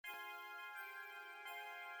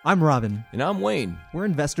I'm Robin. And I'm Wayne. We're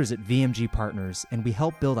investors at VMG Partners, and we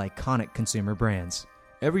help build iconic consumer brands.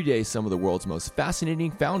 Every day, some of the world's most fascinating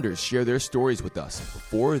founders share their stories with us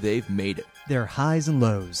before they've made it. There are highs and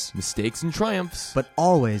lows, Mistakes and triumphs. but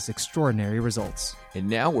always extraordinary results. And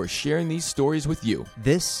now we're sharing these stories with you.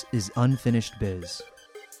 This is Unfinished Biz.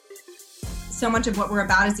 So much of what we're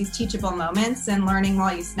about is these teachable moments and learning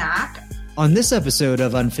while you snack. On this episode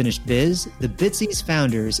of Unfinished Biz, the Bitsy's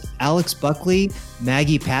founders, Alex Buckley,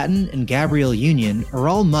 Maggie Patton, and Gabrielle Union, are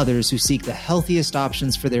all mothers who seek the healthiest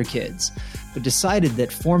options for their kids, but decided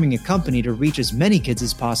that forming a company to reach as many kids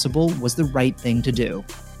as possible was the right thing to do.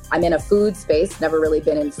 I'm in a food space, never really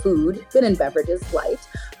been in food, been in beverages, light,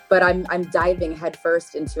 but I'm diving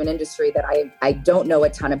headfirst into an industry that I don't know a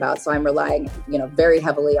ton about. So I'm relying, very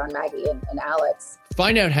heavily on Maggie and Alex.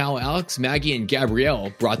 Find out how Alex, Maggie, and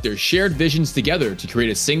Gabrielle brought their shared visions together to create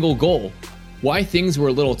a single goal, why things were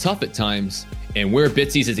a little tough at times, and where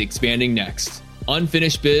Bitsy's is expanding next.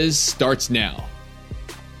 Unfinished Biz starts now.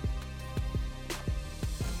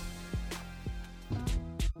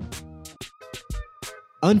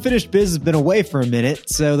 Unfinished Biz has been away for a minute,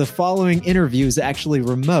 so the following interview is actually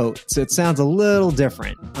remote, so it sounds a little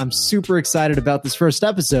different. I'm super excited about this first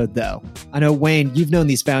episode, though. I know, Wayne, you've known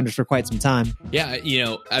these founders for quite some time. Yeah,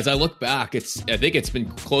 as I look back, I think it's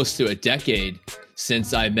been close to a decade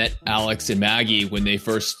since I met Alex and Maggie when they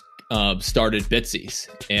first started Bitsy's.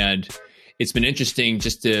 And it's been interesting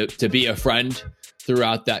just to be a friend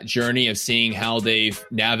throughout that journey of seeing how they've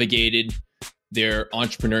navigated their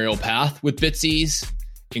entrepreneurial path with Bitsy's,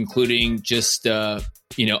 including just a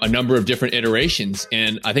number of different iterations.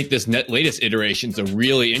 And I think this latest iteration is a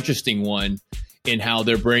really interesting one in how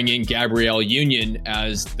they're bringing Gabrielle Union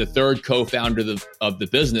as the third co-founder of the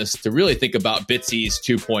business to really think about Bitsy's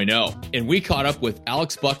 2.0. And we caught up with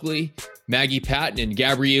Alex Buckley, Maggie Patton, and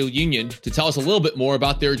Gabrielle Union to tell us a little bit more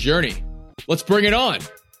about their journey. Let's bring it on.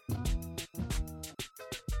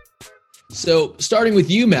 So starting with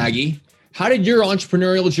you, Maggie, how did your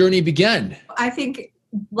entrepreneurial journey begin? I think,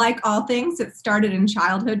 like all things, it started in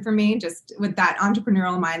childhood for me, just with that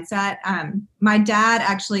entrepreneurial mindset. My dad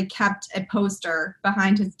actually kept a poster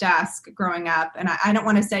behind his desk growing up. And I don't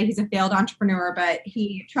want to say he's a failed entrepreneur, but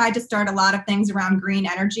he tried to start a lot of things around green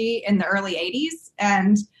energy in the early 80s.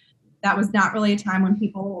 And that was not really a time when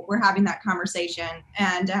people were having that conversation.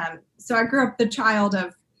 And so I grew up the child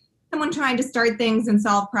of someone trying to start things and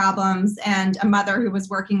solve problems, and a mother who was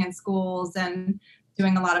working in schools and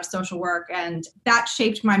doing a lot of social work. And that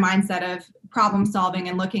shaped my mindset of problem solving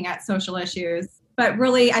and looking at social issues. But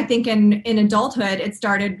really, I think in adulthood, it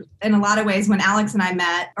started in a lot of ways when Alex and I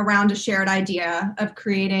met around a shared idea of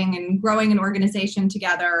creating and growing an organization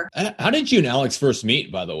together. How did you and Alex first meet,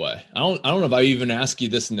 by the way? I don't know if I even asked you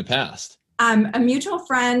this in the past. A mutual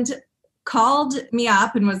friend called me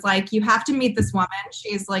up and was like, you have to meet this woman.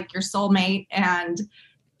 She's like your soulmate, and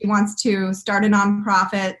she wants to start a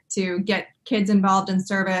nonprofit to get kids involved in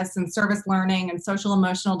service and service learning and social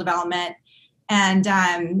emotional development. And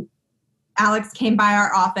Alex came by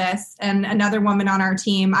our office, and another woman on our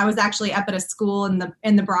team. I was actually up at a school in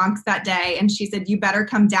the Bronx that day, and she said, you better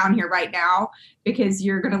come down here right now because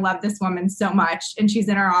you're going to love this woman so much. And she's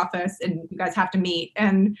in our office, and you guys have to meet.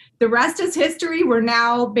 And the rest is history. We're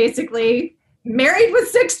now basically married with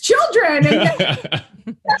 6 children.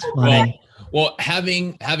 That's funny. Well,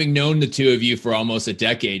 having known the two of you for almost a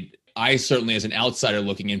decade, I certainly, as an outsider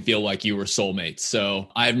looking in, feel like you were soulmates. So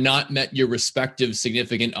I have not met your respective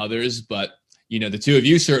significant others, but the two of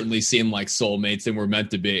you certainly seem like soulmates and were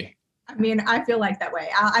meant to be. I mean, I feel like that way.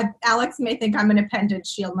 Alex may think I'm an appendage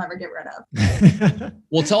she'll never get rid of.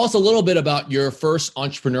 Well, tell us a little bit about your first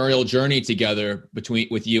entrepreneurial journey together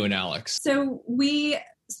with you and Alex. So we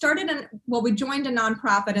joined a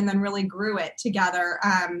nonprofit and then really grew it together,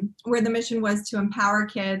 where the mission was to empower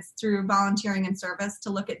kids through volunteering and service to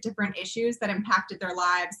look at different issues that impacted their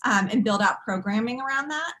lives, and build out programming around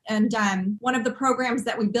that. And one of the programs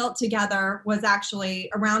that we built together was actually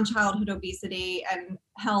around childhood obesity and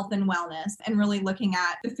health and wellness, and really looking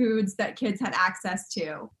at the foods that kids had access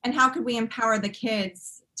to and how could we empower the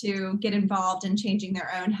kids to get involved in changing their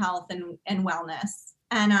own health and wellness.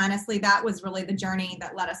 And honestly, that was really the journey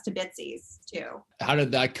that led us to Bitsy's too. How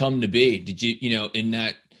did that come to be? Did you, in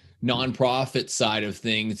that nonprofit side of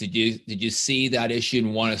things, did you see that issue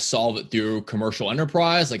and want to solve it through commercial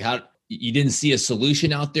enterprise? Like, how you didn't see a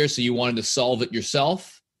solution out there, so you wanted to solve it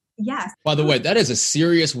yourself? Yes. By the way, that is a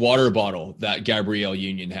serious water bottle that Gabrielle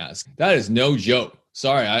Union has. That is no joke.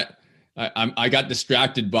 Sorry, I got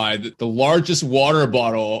distracted by the largest water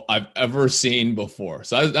bottle I've ever seen before.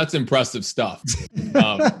 So that's impressive stuff.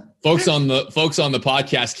 Folks on the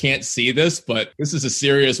podcast can't see this, but this is a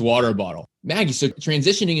serious water bottle. Maggie, so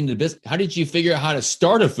transitioning into business, how did you figure out how to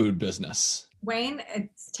start a food business? Wayne,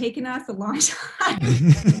 it's taken us a long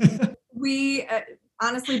time. We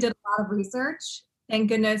honestly did a lot of research. Thank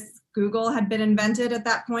goodness Google had been invented at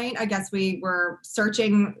that point. I guess we were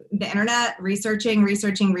searching the internet,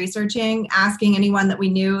 researching, asking anyone that we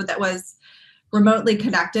knew that was remotely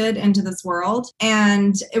connected into this world.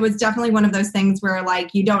 And it was definitely one of those things where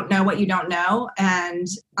like, you don't know what you don't know. And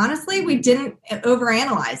honestly, we didn't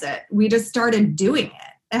overanalyze it. We just started doing it.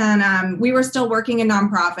 And we were still working in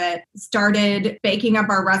nonprofit, started baking up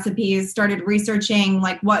our recipes, started researching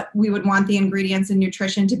like what we would want the ingredients and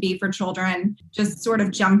nutrition to be for children, just sort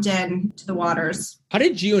of jumped in to the waters. How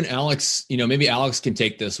did you and Alex, maybe Alex can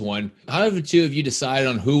take this one. How did the two of you decide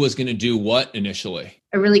on who was going to do what initially?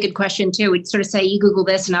 A really good question too. We'd sort of say, you Google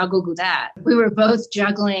this and I'll Google that. We were both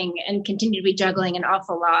juggling and continue to be juggling an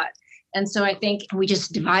awful lot. And so I think we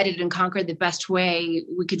just divided and conquered the best way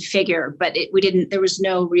we could figure, but there was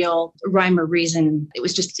no real rhyme or reason.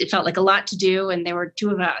 It felt like a lot to do, and there were two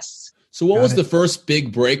of us. So what was the first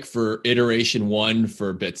big break for iteration 1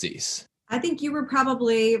 for Bitsies? I think you were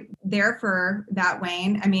probably there for that,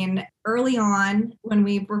 Wayne. I mean, early on when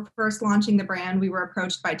we were first launching the brand, we were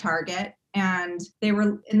approached by Target. And they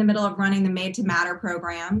were in the middle of running the Made to Matter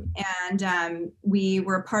program. And we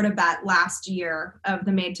were part of that last year of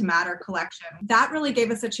the Made to Matter collection. That really gave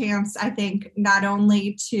us a chance, I think, not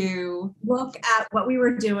only to look at what we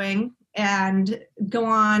were doing and go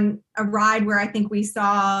on a ride where I think we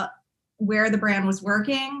saw where the brand was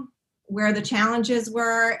working, where the challenges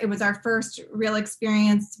were. It was our first real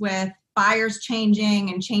experience with buyers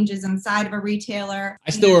changing and changes inside of a retailer.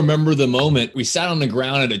 I still remember the moment we sat on the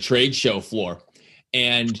ground at a trade show floor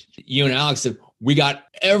and you and Alex said, we got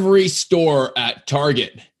every store at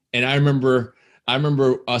Target. And I remember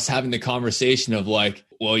us having the conversation of like,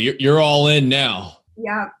 well, you're all in now.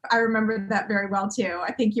 Yeah, I remember that very well too.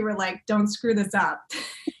 I think you were like, don't screw this up.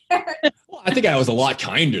 Well, I think I was a lot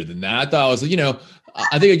kinder than that. I thought I was,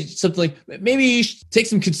 I think something like maybe you should take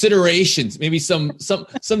some considerations, maybe some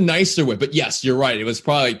nicer way. But yes, you're right. It was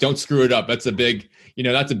probably don't screw it up. That's a big,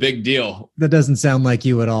 that's a big deal. That doesn't sound like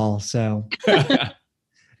you at all. So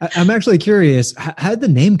I'm actually curious, how did the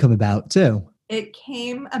name come about too? It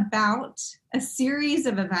came about a series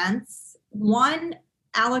of events. One,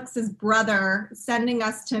 Alex's brother sending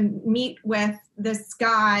us to meet with this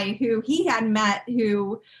guy who he had met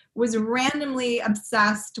who was randomly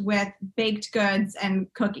obsessed with baked goods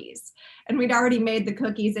and cookies. And we'd already made the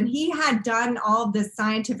cookies, and he had done all of this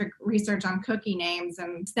scientific research on cookie names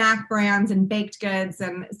and snack brands and baked goods.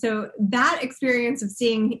 And so that experience of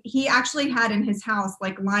seeing, he actually had in his house,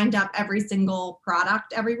 like lined up every single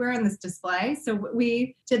product everywhere in this display. So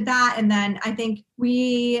we did that. And then I think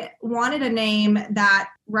we wanted a name that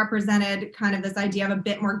represented kind of this idea of a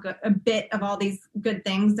bit of all these good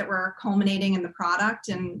things that were culminating in the product,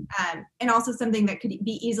 and also something that could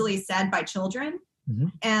be easily said by children. Mm-hmm.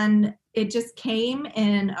 And it just came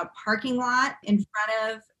in a parking lot in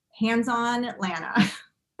front of Hands-On Atlanta.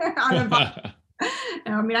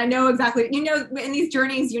 I mean, I know exactly, in these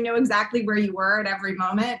journeys, exactly where you were at every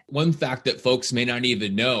moment. One fact that folks may not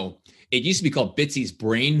even know, it used to be called Bitsies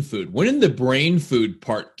Brain Food. When did the brain food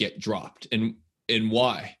part get dropped, and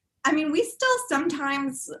why? I mean, we still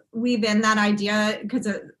sometimes weave in that idea because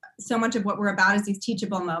so much of what we're about is these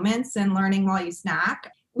teachable moments and learning while you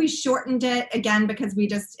snack. We shortened it again because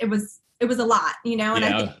it was a lot, and yeah.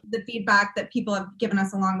 I think the feedback that people have given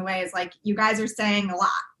us along the way is like, you guys are saying a lot,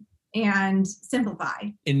 and simplify.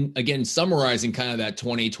 And again, summarizing kind of that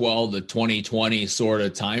 2012 to 2020 sort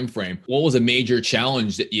of time frame, what was a major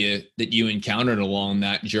challenge that you encountered along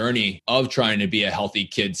that journey of trying to be a healthy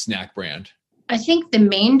kid snack brand? I think the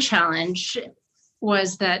main challenge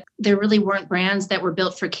was that there really weren't brands that were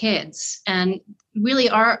built for kids. And really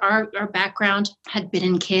our background had been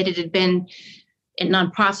in kid, it had been in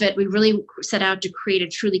nonprofit. We really set out to create a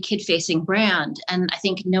truly kid-facing brand. And I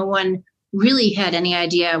think no one really had any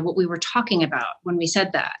idea what we were talking about when we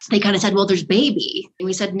said that. They kind of said, well, there's baby. And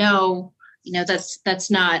we said, no,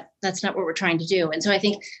 that's not what we're trying to do. And so I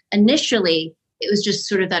think initially it was just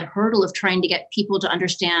sort of that hurdle of trying to get people to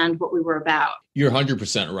understand what we were about. You're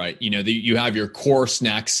 100% right. You have your core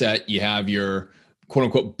snack set, you have your quote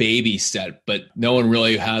unquote baby set, but no one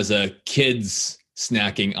really has a kids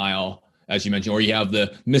snacking aisle, as you mentioned, or you have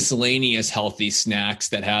the miscellaneous healthy snacks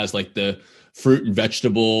that has like the fruit and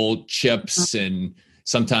vegetable chips, and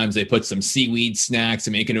sometimes they put some seaweed snacks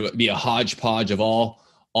and make it be a hodgepodge of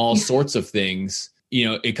all sorts of things.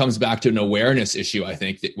 It comes back to an awareness issue, I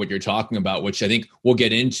think, that what you're talking about, which I think we'll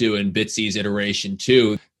get into in Bitsies iteration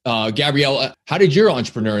 2. Gabrielle, how did your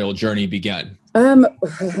entrepreneurial journey begin?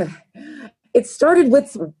 It started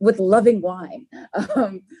with loving wine.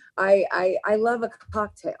 I love a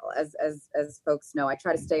cocktail, as folks know. I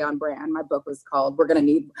try to stay on brand. My book was called "We're Gonna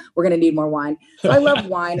Need More Wine." So I love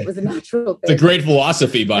wine. It was a natural thing. It's a great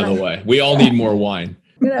philosophy, by the way. We all need more wine.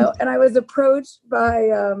 And I was approached by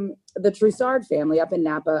the Troussard family up in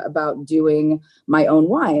Napa about doing my own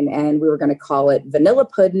wine, and we were going to call it Vanilla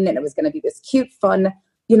Puddin', and it was going to be this cute, fun,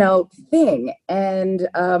 thing. And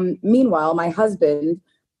meanwhile, my husband,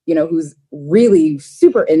 who's really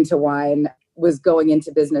super into wine, was going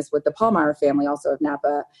into business with the Pallmeyer family, also of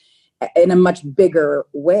Napa, in a much bigger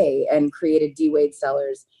way, and created D. Wade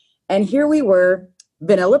Cellars. And here we were,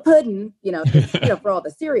 Vanilla Puddin', for all the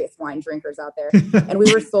serious wine drinkers out there. And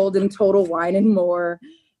we were sold in Total Wine and More.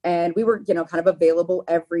 And we were, kind of available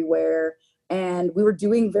everywhere. And we were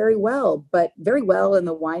doing very well. But very well in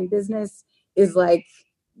the wine business is like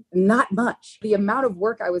not much. The amount of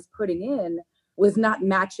work I was putting in was not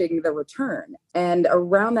matching the return. And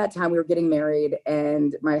around that time we were getting married,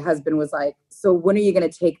 and my husband was like, "So when are you going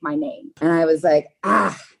to take my name?" And I was like,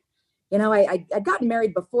 I'd gotten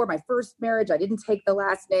married before my first marriage. I didn't take the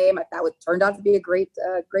last name. That turned out to be a great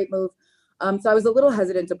move. So I was a little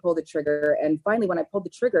hesitant to pull the trigger. And finally, when I pulled the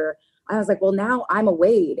trigger, I was like, well, now I'm a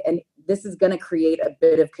Wade, and this is going to create a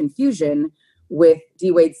bit of confusion with D.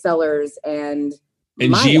 Wade Cellars and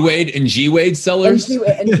G. Wade Cellars? And G.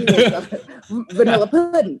 Wade Cellars. Vanilla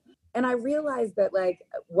Puddin'. And I realized that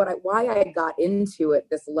why I got into it,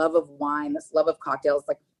 this love of wine, this love of cocktails,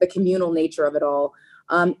 like the communal nature of it all,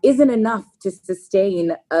 isn't enough to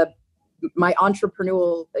sustain my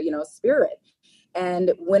entrepreneurial, spirit.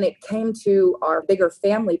 And when it came to our bigger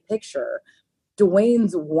family picture,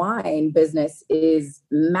 Dwayne's wine business is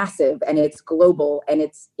massive, and it's global, and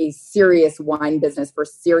it's a serious wine business for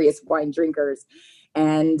serious wine drinkers.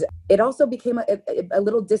 And it also became a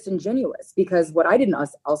little disingenuous, because what I didn't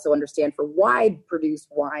also understand for wide produced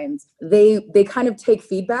wines, they kind of take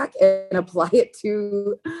feedback and apply it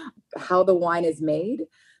to how the wine is made.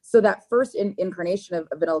 So that first incarnation of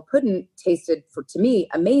Vanilla Puddin' tasted, to me,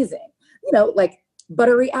 amazing. Like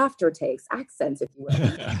buttery aftertakes, accents, if you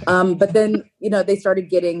will. But then, they started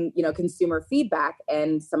getting, consumer feedback,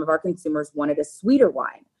 and some of our consumers wanted a sweeter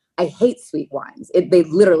wine. I hate sweet wines. They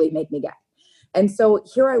literally make me gag. And so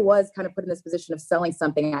here I was, kind of put in this position of selling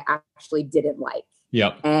something I actually didn't like.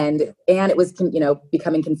 Yep. And it was,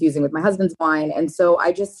 becoming confusing with my husband's wine. And so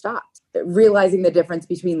I just stopped, realizing the difference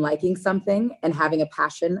between liking something and having a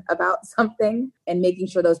passion about something, and making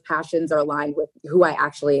sure those passions are aligned with who I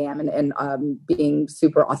actually am, and being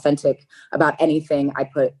super authentic about anything I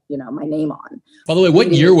put, my name on. By the way,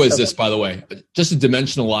 what year was this, by the way? Just a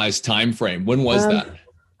dimensionalized time frame. When was that?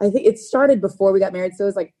 I think it started before we got married. So it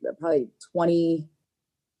was like probably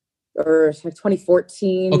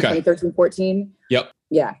 2014, okay. 2013, 14. Yep.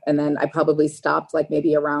 Yeah. And then I probably stopped like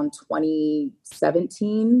maybe around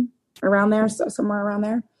 2017, around there. So somewhere around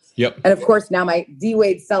there. Yep. And of course, now my D.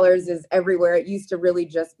 Wade Cellars is everywhere. It used to really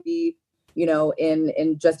just be,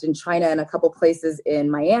 in China and a couple places in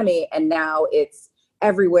Miami. And now it's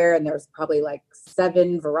everywhere. And there's probably like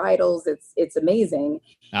 7 varietals. It's amazing.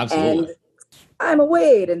 Absolutely. And I'm a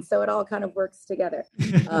Wade, and so it all kind of works together.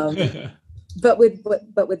 But with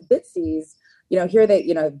Bitsies, here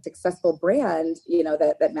they, successful brand,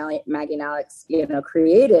 that Maggie and Alex,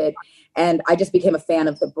 created, and I just became a fan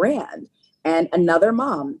of the brand. And another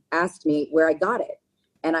mom asked me where I got it,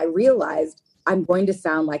 and I realized I'm going to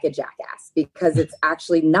sound like a jackass because it's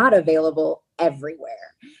actually not available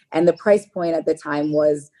everywhere, and the price point at the time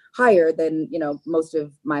was higher than, most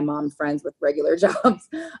of my mom friends with regular jobs,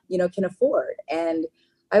 can afford. And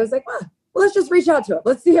I was like, well, let's just reach out to them.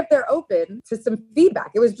 Let's see if they're open to some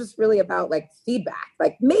feedback. It was just really about feedback.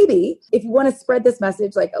 Maybe if you want to spread this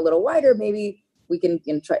message a little wider, maybe we can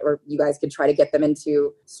try, or you guys can try to get them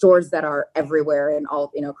into stores that are everywhere and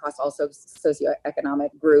all, across all socioeconomic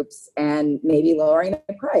groups, and maybe lowering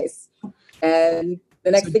the price. And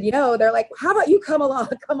the next thing you know, they're like, how about you come on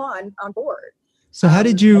board? So how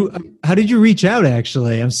did you reach out,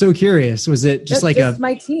 actually? I'm so curious. Was it just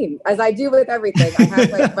my team, as I do with everything? I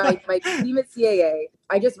have my team at CAA.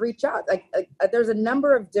 I just reach out. There's a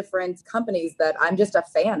number of different companies that I'm just a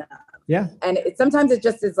fan of. Yeah. And sometimes it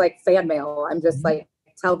just is like fan mail. I'm just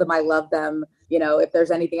tell them I love them. If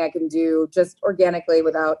there's anything I can do just organically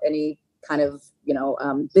without any kind of,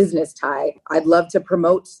 business tie, I'd love to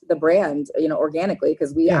promote the brand, organically,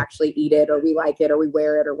 because we actually eat it, or we like it, or we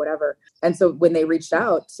wear it, or whatever. And so when they reached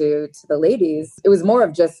out to the ladies, it was more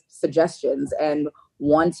of just suggestions and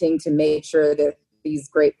wanting to make sure that these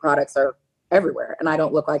great products are everywhere. And I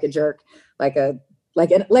don't look like a jerk, like a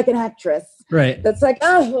like an actress. Right. That's like,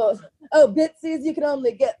 oh, Bitsies, you can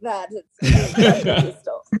only get that. It's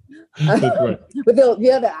with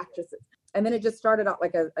the other actresses. And then it just started out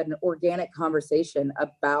like an organic conversation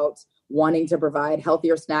about wanting to provide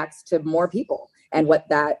healthier snacks to more people and what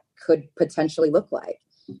that could potentially look like.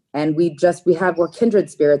 And we're kindred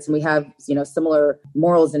spirits, and we have, similar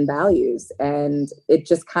morals and values. And it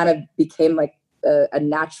just kind of became like a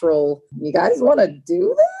natural, you guys want to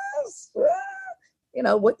do this?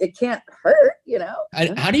 What, it can't hurt,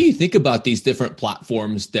 How do you think about these different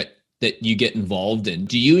platforms that you get involved in?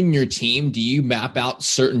 Do you and your team, do you map out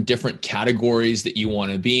certain different categories that you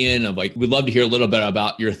want to be in? We'd love to hear a little bit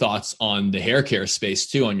about your thoughts on the hair care space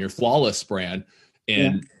too, on your Flawless brand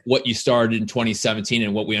and what you started in 2017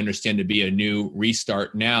 and what we understand to be a new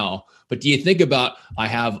restart now. But do you think about, I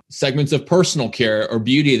have segments of personal care or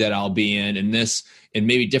beauty that I'll be in, and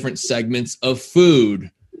maybe different segments of food?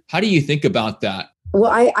 How do you think about that?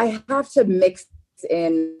 Well, I have to mix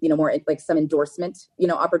in, more like some endorsement,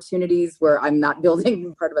 opportunities where I'm not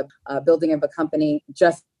building part of a building of a company,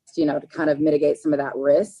 just, to kind of mitigate some of that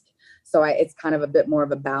risk. So it's kind of a bit more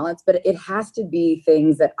of a balance, but it has to be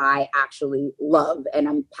things that I actually love and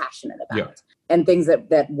I'm passionate about, and things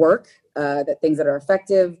that work, things that are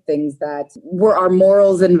effective, things that our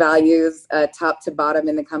morals and values, top to bottom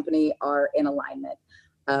in the company, are in alignment.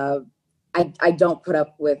 I don't put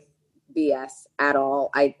up with BS at all.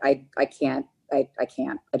 I can't. I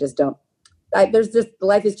can't. I just don't.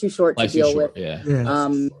 Life is too short to deal with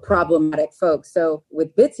problematic folks. So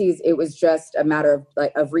with Bitsies, it was just a matter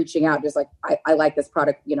of reaching out, just like, I like this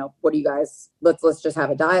product. What do you guys? Let's just have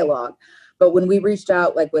a dialogue. But when we reached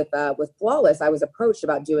out, like with Flawless, I was approached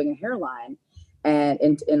about doing a hairline, and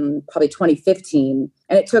in probably 2015,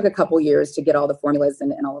 and it took a couple years to get all the formulas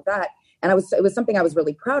and all of that. And it was something I was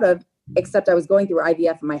really proud of. Except I was going through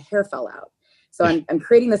IVF and my hair fell out. So I'm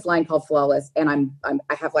creating this line called Flawless, and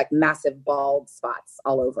I have like massive bald spots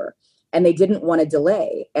all over, and they didn't want to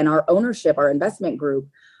delay. And our investment group,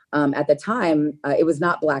 at the time, it was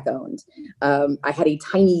not Black owned. I had a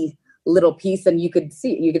tiny little piece, and you could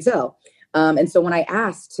tell. And so when I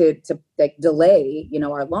asked to like delay,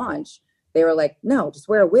 our launch, they were like, no, just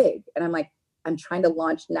wear a wig. And I'm like, I'm trying to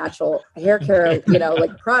launch natural hair care,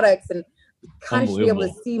 like products, and kind of should be able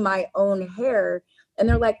to see my own hair. And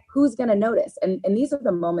they're like, who's going to notice? And these are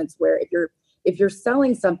the moments where if you're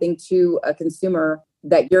selling something to a consumer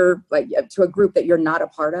that you're like, to a group that you're not a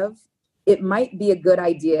part of, it might be a good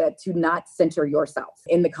idea to not center yourself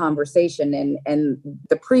in the conversation. And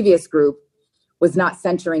the previous group was not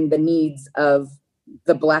centering the needs of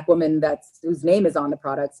the Black woman whose name is on the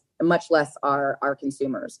products, much less our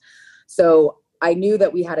consumers. So I knew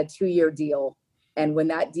that we had a 2-year deal. And when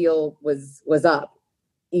that deal was up,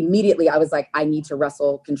 immediately I was like, I need to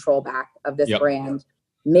wrestle control back of this brand,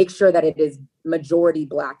 make sure that it is majority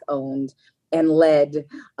Black owned and led,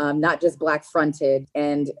 not just Black fronted,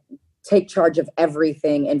 and take charge of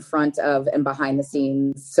everything in front of and behind the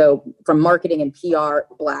scenes. So from marketing and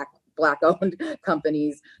PR, Black owned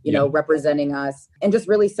companies, representing us, and just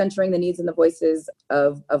really centering the needs and the voices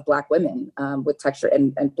of Black women with texture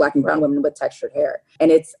and Black and brown women with textured hair.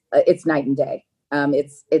 And it's night and day.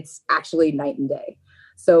 It's actually night and day.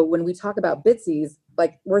 So when we talk about Bitsies,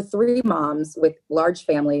 like, we're 3 moms with large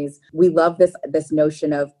families. We love this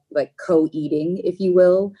notion of like co-eating, if you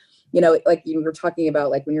will. Like you were talking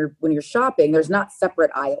about, like when you're shopping, there's not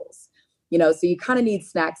separate aisles. So you kind of need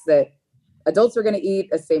snacks that adults are going to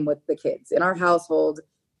eat. The same with the kids in our household.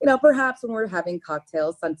 Perhaps when we're having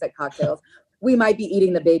sunset cocktails, we might be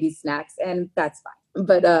eating the baby snacks, and that's fine.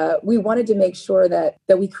 But we wanted to make sure that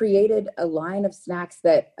we created a line of snacks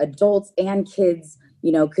that adults and kids,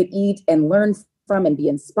 could eat and learn from and be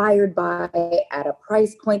inspired by at a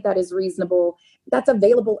price point that is reasonable, that's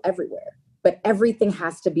available everywhere. But everything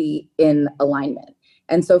has to be in alignment.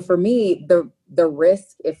 And so for me, the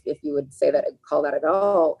risk, if you would call that at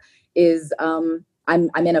all, is I'm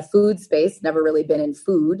in a food space, never really been in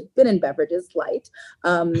food, been in beverages, light.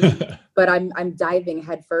 But I'm diving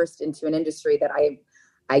headfirst into an industry that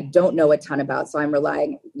I don't know a ton about. So I'm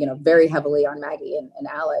relying, very heavily on Maggie and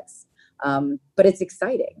Alex. But it's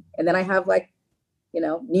exciting. And then I have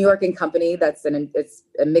New York and Company, it's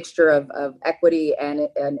a mixture of equity and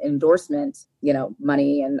endorsement,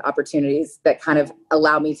 money and opportunities that kind of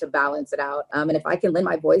allow me to balance it out. And if I can lend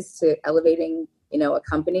my voice to elevating, a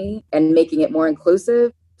company and making it more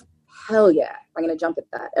inclusive, hell yeah, I'm going to jump at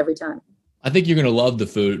that every time. I think you're going to love the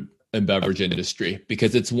food and beverage industry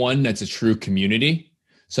because it's one that's a true community.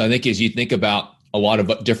 So I think as you think about a lot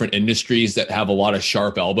of different industries that have a lot of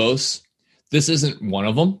sharp elbows, this isn't one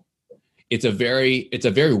of them. it's a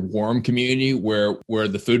very warm community where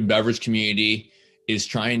the food and beverage community is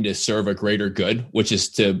trying to serve a greater good, which is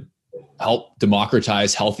to help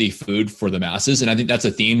democratize healthy food for the masses. And I think that's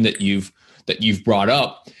a theme that you've brought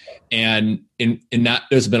up. And in that,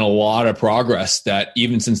 there's been a lot of progress that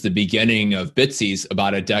even since the beginning of Bitsy's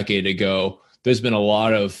about a decade ago, there's been a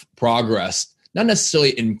lot of progress, not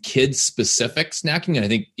necessarily in kids specific snacking. And I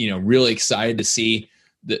think, really excited to see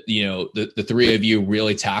the three of you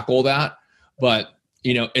really tackle that. But,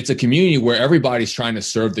 it's a community where everybody's trying to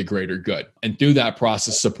serve the greater good, and through that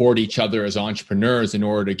process, support each other as entrepreneurs in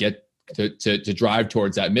order to get to drive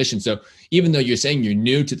towards that mission. So even though you're saying you're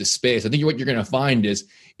new to the space, I think what you're going to find is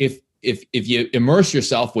if you immerse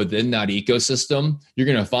yourself within that ecosystem, you're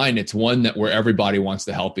going to find it's one that where everybody wants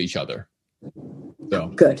to help each other. So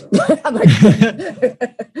good.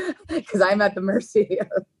 Because I'm at the mercy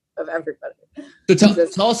of everybody. So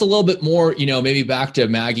tell us a little bit more, maybe back to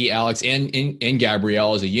Maggie, Alex, and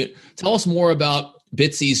Gabrielle as a unit. Tell us more about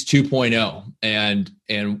Bitsy's 2.0 and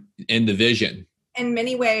the vision. In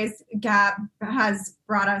many ways, Gab has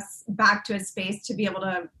brought us back to a space to be able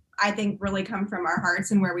to, I think, really come from our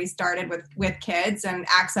hearts and where we started with kids and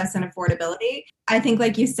access and affordability. I think,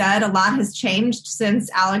 like you said, a lot has changed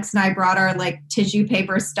since Alex and I brought our tissue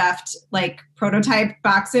paper stuffed prototype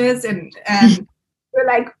boxes, and we're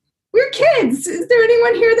like, we're kids. Is there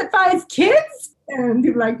anyone here that buys kids? And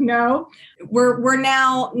people are like, no. We're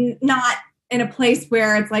now not in a place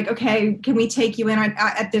where it's like, okay, can we take you in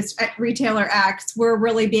at retailer X? We're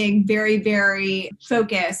really being very, very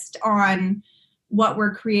focused on what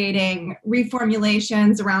we're creating,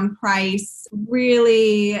 reformulations around price,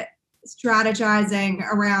 really strategizing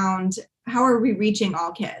around how are we reaching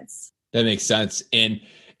all kids. That makes sense. And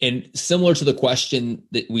similar to the question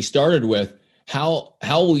that we started with, how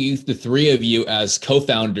will you, the three of you as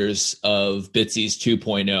co-founders of Bitsy's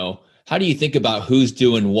 2.0, how do you think about who's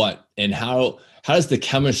doing what, and how does the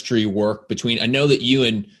chemistry work between? I know that you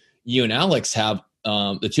and Alex have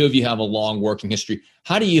the two of you have a long working history.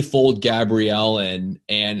 How do you fold Gabrielle in,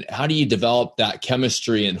 and how do you develop that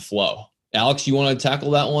chemistry and flow? Alex, you want to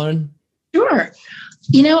tackle that one? Sure.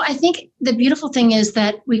 I think the beautiful thing is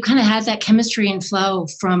that we've kind of had that chemistry and flow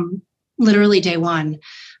from literally day one.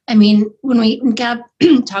 I mean, when Gab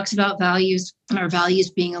talks about values and our values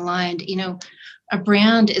being aligned, a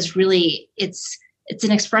brand is really, it's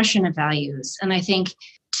an expression of values. And I think,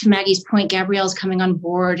 to Maggie's point, Gabrielle's coming on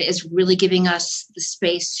board is really giving us the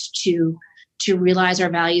space to realize our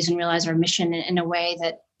values and realize our mission in a way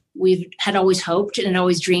that we've had always hoped and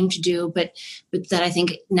always dreamed to do, but that I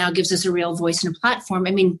think now gives us a real voice and a platform.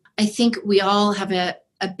 I mean, I think we all have a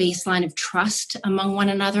baseline of trust among one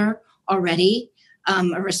another already,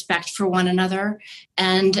 a respect for one another,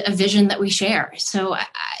 and a vision that we share. So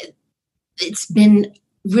it's been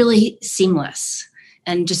really seamless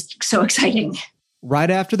and just so exciting.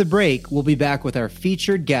 Right after the break, we'll be back with our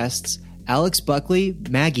featured guests, Alex Buckley,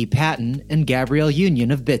 Maggie Patton, and Gabrielle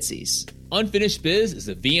Union of Bitsy's. Unfinished Biz is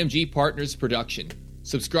a VMG Partners production.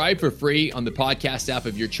 Subscribe for free on the podcast app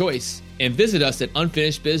of your choice, and visit us at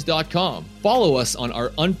unfinishedbiz.com. Follow us on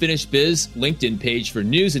our Unfinished Biz LinkedIn page for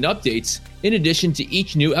news and updates, in addition to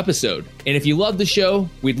each new episode. And if you love the show,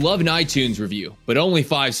 we'd love an iTunes review, but only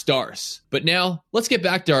 5 stars. But now, let's get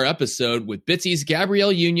back to our episode with Bitsy's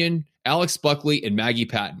Gabrielle Union, Alex Buckley, and Maggie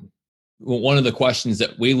Patton. One of the questions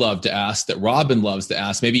that we love to ask, that Robin loves to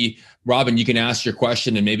ask, maybe Robin, you can ask your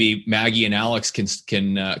question, and maybe Maggie and Alex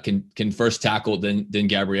can first tackle then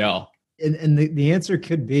Gabrielle. And the answer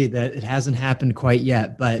could be that it hasn't happened quite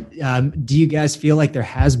yet. But do you guys feel like there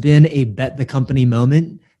has been a bet the company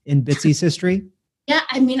moment in Bitsy's history? Yeah,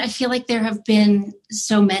 I mean, I feel like there have been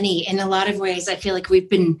so many. In a lot of ways, I feel like we've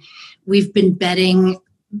been betting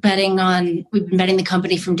the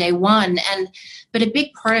company from day one. But a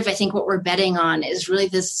big part of, I think, what we're betting on is really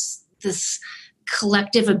this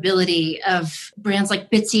collective ability of brands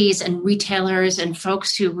like Bitsy's and retailers and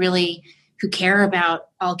folks who care about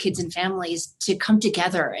all kids and families to come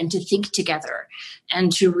together and to think together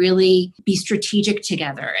and to really be strategic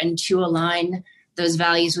together and to align those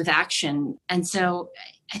values with action. And so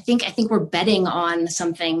I think we're betting on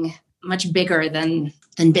something much bigger than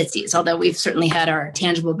Bitsy's, although we've certainly had our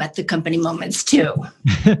tangible bet the company moments too.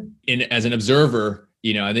 And as an observer,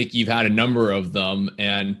 I think you've had a number of them,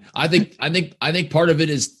 and I think part of it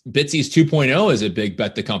is Bitsy's 2.0 is a big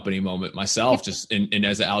bet the company moment myself, just and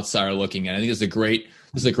as an outsider looking at it. I think this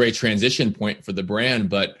is a great transition point for the brand,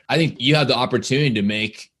 but I think you have the opportunity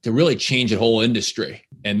to really change a whole industry.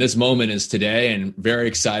 And this moment is today, and very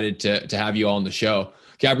excited to have you all on the show.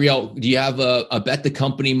 Gabrielle, do you have a bet the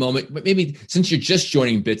company moment? But maybe since you're just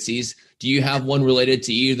joining Bitsy's, do you have one related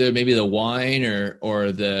to either maybe the wine or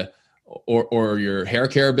your hair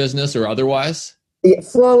care business or otherwise? Yeah,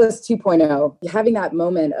 Flawless 2.0, having that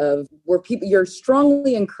moment of where people, you're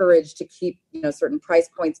strongly encouraged to keep, certain price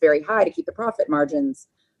points very high to keep the profit margins,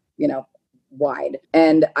 wide.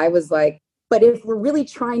 And I was like, but if we're really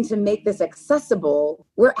trying to make this accessible,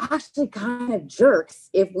 we're actually kind of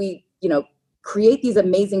jerks if we, create these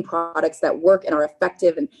amazing products that work and are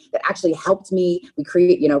effective and that actually helped me. We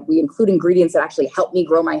create, we include ingredients that actually help me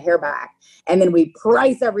grow my hair back. And then we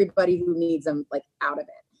price everybody who needs them out of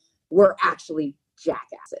it. We're actually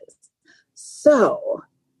jackasses. So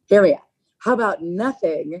here we are. How about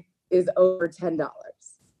nothing is over $10?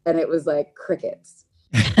 And it was like crickets.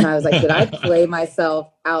 And I was like, did I play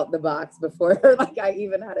myself out the box before I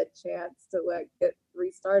even had a chance to get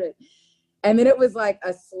restarted? And then it was like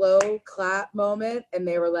a slow clap moment. And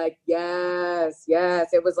they were like, yes, yes.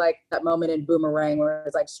 It was like that moment in Boomerang where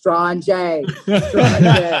it's like, strong J, strong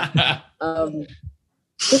J.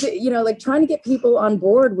 Trying to get people on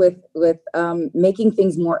board with making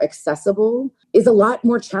things more accessible is a lot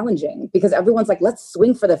more challenging because everyone's like, let's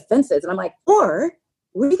swing for the fences. And I'm like, or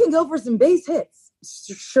we can go for some base hits.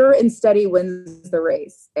 Sure and steady wins the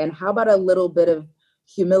race. And how about a little bit of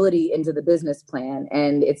humility into the business plan?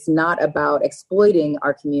 And it's not about exploiting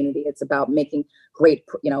our community. It's about making great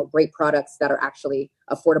products that are actually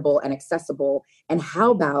affordable and accessible. And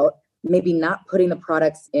how about maybe not putting the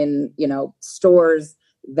products in, stores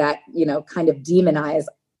that, kind of demonize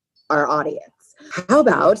our audience? How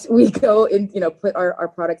about we go and, put our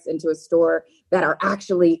products into a store that are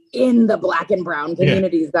actually in the Black and brown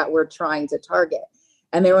communities that we're trying to target?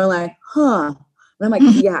 And they were like, huh. And I'm like,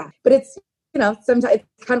 yeah, but it's, sometimes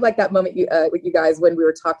it's kind of like that moment with you guys when we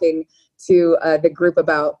were talking to the group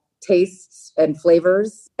about tastes and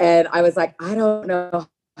flavors. And I was like, I don't know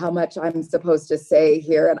how much I'm supposed to say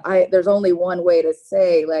here. And there's only one way to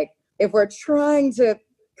say, if we're trying to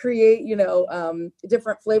create,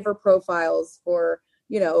 different flavor profiles for,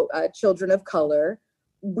 children of color,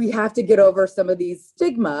 we have to get over some of these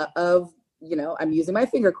stigma of, I'm using my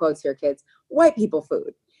finger quotes here, kids, white people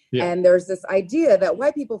food. Yeah. And there's this idea that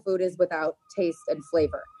white people food is without taste and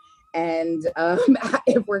flavor. And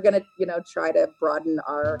if we're going to, try to broaden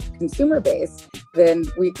our consumer base, then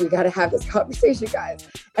we got to have this conversation, guys.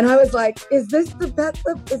 And I was like, is this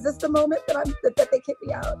the moment that they kick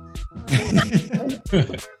me out?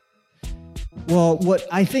 Well, what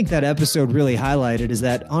I think that episode really highlighted is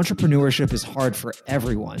that entrepreneurship is hard for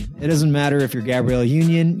everyone. It doesn't matter if you're Gabrielle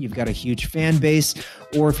Union, you've got a huge fan base,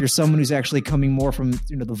 or if you're someone who's actually coming more from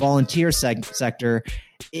the volunteer sector.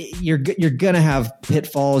 You're going to have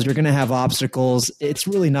pitfalls. You're going to have obstacles. It's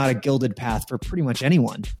really not a gilded path for pretty much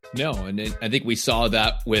anyone. No, and I think we saw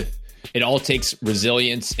that with it all takes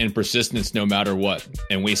resilience and persistence no matter what.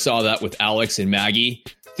 And we saw that with Alex and Maggie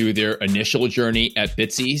through their initial journey at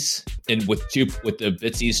Bitsy's, and with the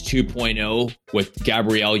Bitsy's 2.0 with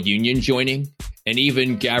Gabrielle Union joining, and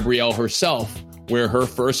even Gabrielle herself, where her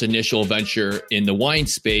first initial venture in the wine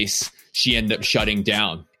space, she ended up shutting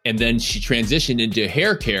down. And then she transitioned into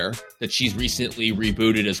hair care that she's recently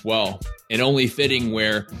rebooted as well. And only fitting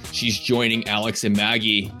where she's joining Alex and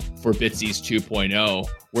Maggie for Bitsy's 2.0,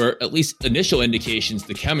 where at least initial indications,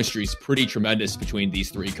 the chemistry is pretty tremendous between these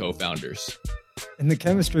three co-founders. And the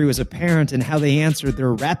chemistry was apparent in how they answered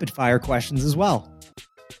their rapid fire questions as well.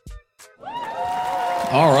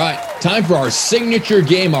 All right, time for our signature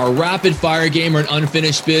game, our rapid fire game, or an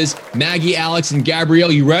unfinished biz. Maggie, Alex, and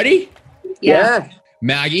Gabrielle, you ready? Yeah.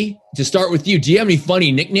 Maggie, to start with you, do you have any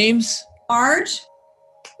funny nicknames? Marge.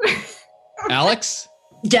 Alex?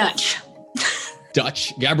 Dutch.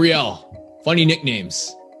 Gabrielle, funny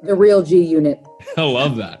nicknames. The real G unit. I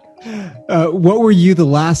love that. What were you the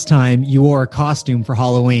last time you wore a costume for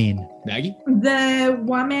Halloween? Maggie? The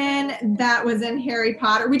woman that was in Harry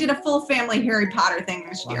Potter. We did a full family Harry Potter thing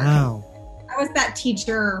this year. Wow. I was that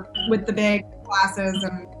teacher with the big glasses.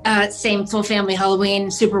 And Same full family Halloween,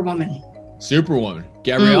 Superwoman.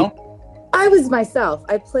 Gabrielle? I was myself.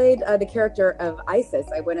 I played the character of Isis.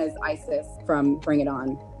 I went as Isis from Bring It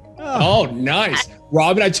On. Oh, nice.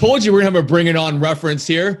 Robin, I told you we're going to have a Bring It On reference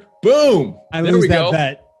here. Boom. I lose that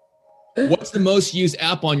bet. What's the most used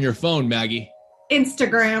app on your phone, Maggie?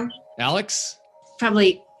 Instagram. Alex?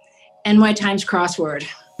 Probably NY Times crossword.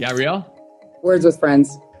 Gabrielle? Words with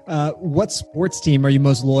Friends. What sports team are you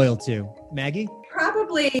most loyal to? Maggie?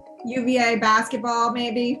 Probably UVA basketball,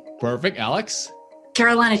 maybe. Perfect. Alex?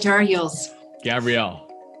 Carolina Tar Heels. Gabrielle?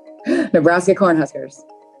 Nebraska Cornhuskers.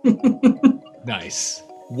 Nice.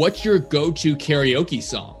 What's your go-to karaoke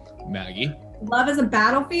song, Maggie? Love is a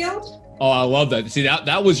battlefield. Oh, I love that. See,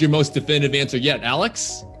 that was your most definitive answer yet.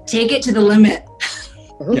 Alex? Take it to the limit.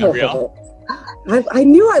 Gabrielle? I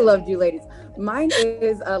knew I loved you, ladies. Mine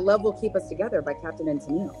is Love Will Keep Us Together by Captain and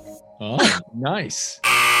Tennille. Oh, nice.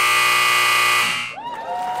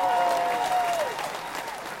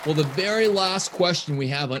 Well, the very last question we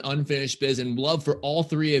have on Unfinished Biz, and love for all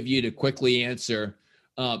three of you to quickly answer.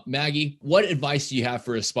 Maggie, what advice do you have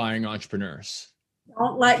for aspiring entrepreneurs?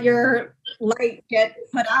 Don't let your light get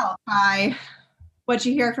put out by what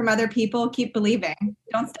you hear from other people. Keep believing.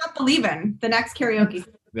 Don't stop believing. The next karaoke.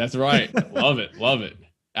 That's right. Love it. Love it.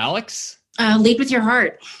 Alex? Lead with your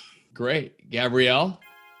heart. Great. Gabrielle?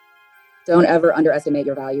 Don't ever underestimate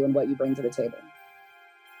your value and what you bring to the table.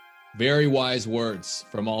 Very wise words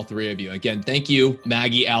from all three of you. Again, thank you,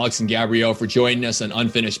 Maggie, Alex, and Gabrielle, for joining us on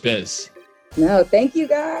Unfinished Biz. No, thank you,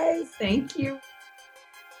 guys. Thank you.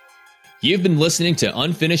 You've been listening to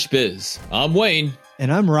Unfinished Biz. I'm Wayne.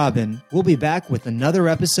 And I'm Robin. We'll be back with another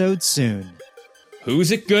episode soon.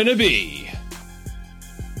 Who's it gonna be?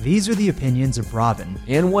 These are the opinions of Robin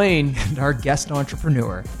And Wayne. and our guest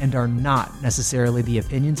entrepreneur, and are not necessarily the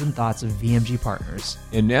opinions and thoughts of VMG Partners.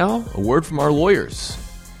 And now, a word from our lawyers.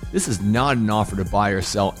 This is not an offer to buy or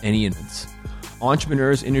sell any investments.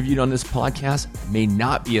 Entrepreneurs interviewed on this podcast may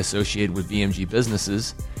not be associated with VMG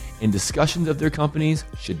businesses, and discussions of their companies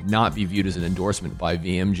should not be viewed as an endorsement by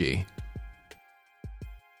VMG.